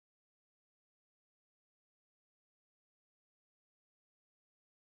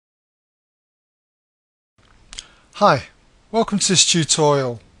Hi, welcome to this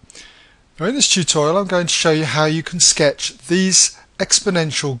tutorial. Now in this tutorial I'm going to show you how you can sketch these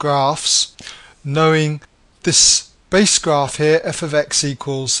exponential graphs knowing this base graph here f of x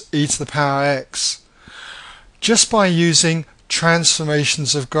equals e to the power x just by using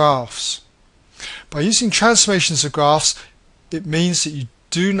transformations of graphs. By using transformations of graphs it means that you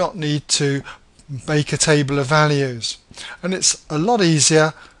do not need to make a table of values, and it's a lot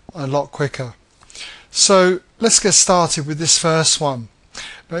easier, a lot quicker. So let's get started with this first one.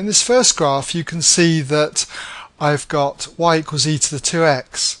 Now in this first graph you can see that I've got y equals e to the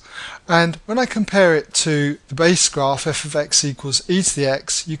 2x, and when I compare it to the base graph f of x equals e to the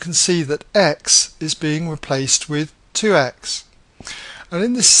x, you can see that x is being replaced with 2x. And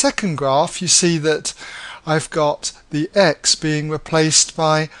in this second graph you see that I've got the x being replaced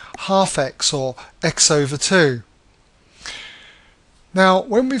by half x, or x over 2. Now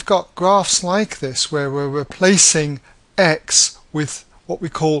when we've got graphs like this where we're replacing x with what we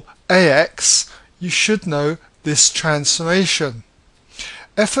call ax, you should know this transformation.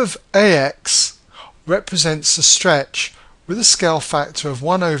 F of ax represents a stretch with a scale factor of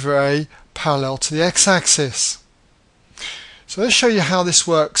 1 over a parallel to the x-axis. So let's show you how this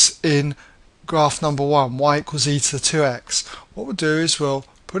works in graph number 1, y equals e to the 2x. What we'll do is we'll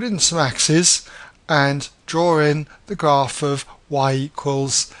put in some axes and draw in the graph of y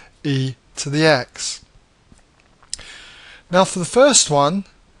equals e to the x. Now for the first one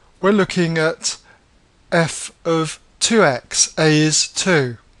we're looking at f of 2x, a is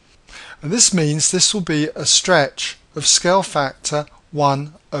 2, and this means this will be a stretch of scale factor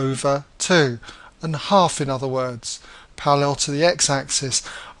 1 over 2, and half, in other words, parallel to the x-axis.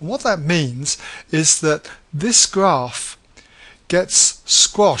 And what that means is that this graph gets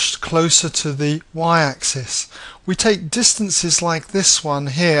squashed closer to the y-axis. We take distances like this one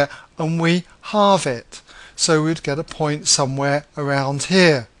here and we halve it, so we'd get a point somewhere around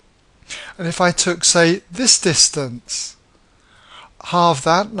here. And if I took, say, this distance, halve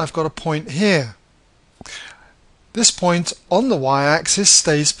that, and I've got a point here. This point on the y-axis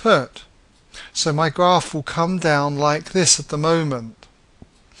stays put, so my graph will come down like this at the moment.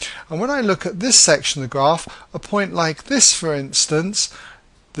 And when I look at this section of the graph, a point like this for instance,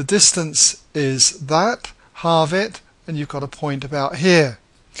 the distance is that, halve it, and you've got a point about here.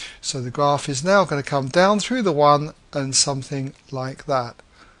 So the graph is now going to come down through the 1 and something like that.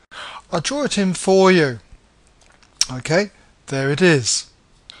 I'll draw it in for you. Okay, there it is.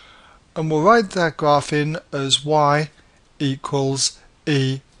 And we'll write that graph in as y equals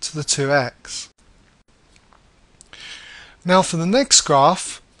e to the 2x. Now for the next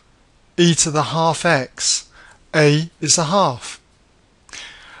graph, e to the half x, a is a half.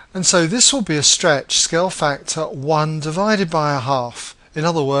 And so this will be a stretch scale factor 1 divided by a half, in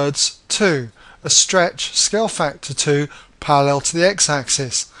other words 2, a stretch scale factor 2 parallel to the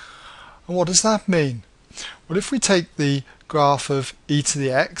x-axis. And what does that mean? Well, if we take the graph of e to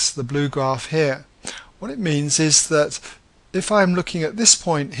the x, the blue graph here, what it means is that if I'm looking at this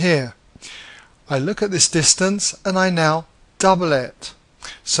point here, I look at this distance and I now double it.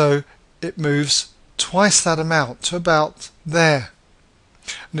 So it moves twice that amount to about there.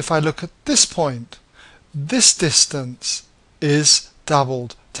 And if I look at this point, this distance is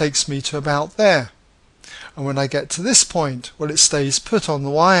doubled, takes me to about there. And when I get to this point, well, it stays put on the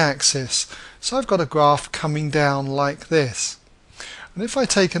y-axis. So I've got a graph coming down like this. And if I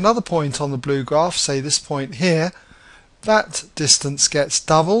take another point on the blue graph, say this point here, that distance gets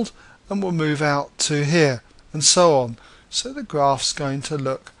doubled and will move out to here, and so on. So the graph's going to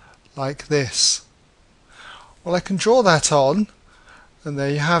look like this. Well, I can draw that on, and there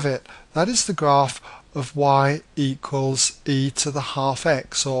you have it. That is the graph of y equals e to the half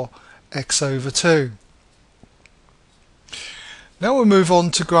x, or x over 2. Now we'll move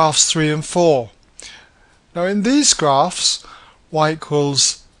on to graphs 3 and 4. Now in these graphs, y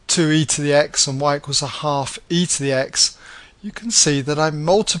equals 2e to the x and y equals a half e to the x, you can see that I'm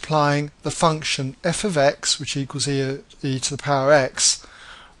multiplying the function f of x, which equals e to the power x,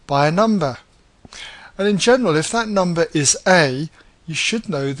 by a number. And in general, if that number is a, you should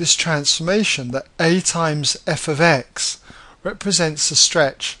know this transformation, that a times f of x represents a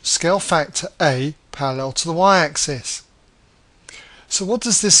stretch scale factor a parallel to the y-axis. So what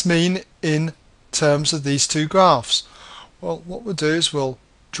does this mean in terms of these two graphs? Well, what we'll do is we'll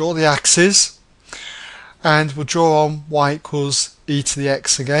draw the axes and we'll draw on y equals e to the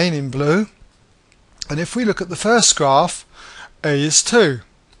x again in blue. And if we look at the first graph, a is 2.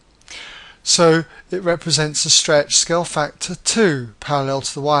 So it represents a stretch scale factor 2 parallel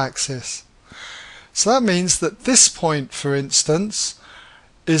to the y-axis. So that means that this point, for instance,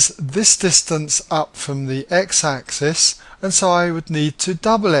 is this distance up from the x-axis, and so I would need to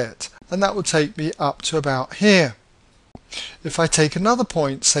double it, and that would take me up to about here. If I take another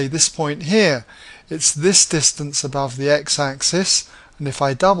point, say this point here, it's this distance above the x-axis, and if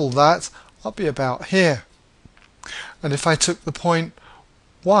I double that, I'll be about here. And if I took the point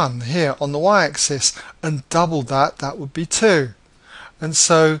 1 here on the y-axis and doubled that, that would be 2. And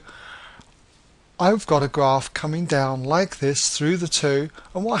so I've got a graph coming down like this through the 2,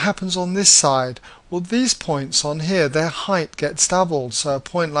 and what happens on this side? Well, these points on here, their height gets doubled, so a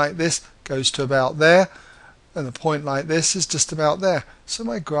point like this goes to about there, and a point like this is just about there. So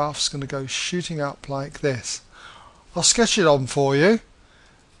my graph's going to go shooting up like this. I'll sketch it on for you.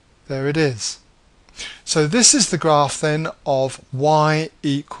 There it is. So this is the graph then of y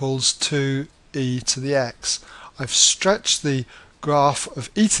equals 2e to the x. I've stretched the graph of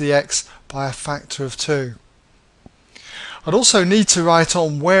e to the x by a factor of 2. I'd also need to write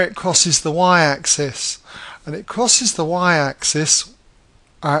on where it crosses the y-axis, and it crosses the y-axis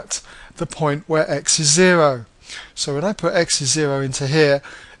at the point where x is 0. So when I put x is 0 into here,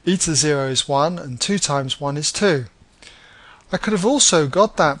 e to the 0 is 1 and 2 times 1 is 2. I could have also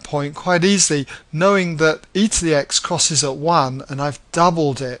got that point quite easily knowing that e to the x crosses at 1 and I've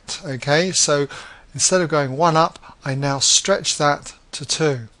doubled it. Okay, so instead of going 1 up, I now stretch that to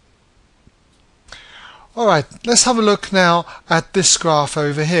 2. Alright, let's have a look now at this graph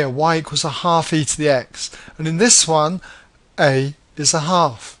over here, y equals a half e to the x, and in this one a is a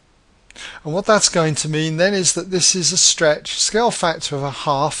half. And what that's going to mean then is that this is a stretch scale factor of a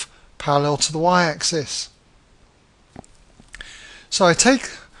half parallel to the y-axis. So I take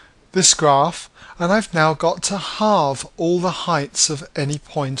this graph and I've now got to halve all the heights of any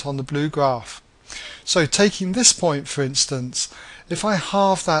point on the blue graph. So taking this point for instance, if I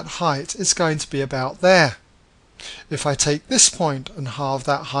halve that height, it's going to be about there. If I take this point and halve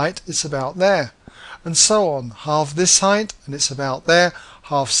that height, it's about there. And so on. Halve this height and it's about there.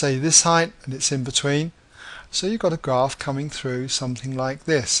 Halve, say, this height and it's in between. So you've got a graph coming through something like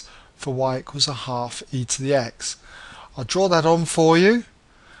this for y equals a half e to the x. I'll draw that on for you.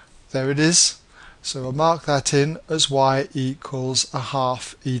 There it is. So I'll mark that in as y equals a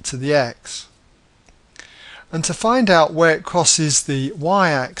half e to the x. And to find out where it crosses the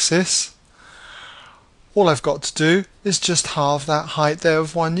y-axis, all I've got to do is just halve that height there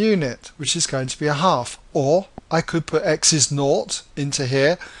of 1 unit, which is going to be a half. Or I could put x is 0 into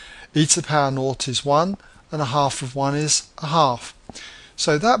here, e to the power 0 is 1, and a half of 1 is a half.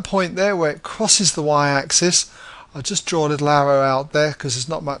 So that point there where it crosses the y-axis, I'll just draw a little arrow out there because there's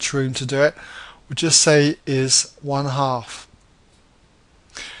not much room to do it, we'll just say is 1/2.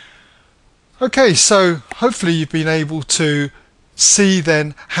 Okay, so hopefully you've been able to see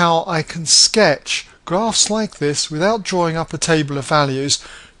then how I can sketch graphs like this without drawing up a table of values,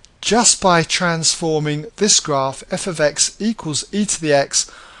 just by transforming this graph f of x equals e to the x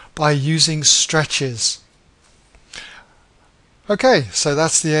by using stretches. Okay, so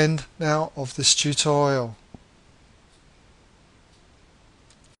that's the end now of this tutorial.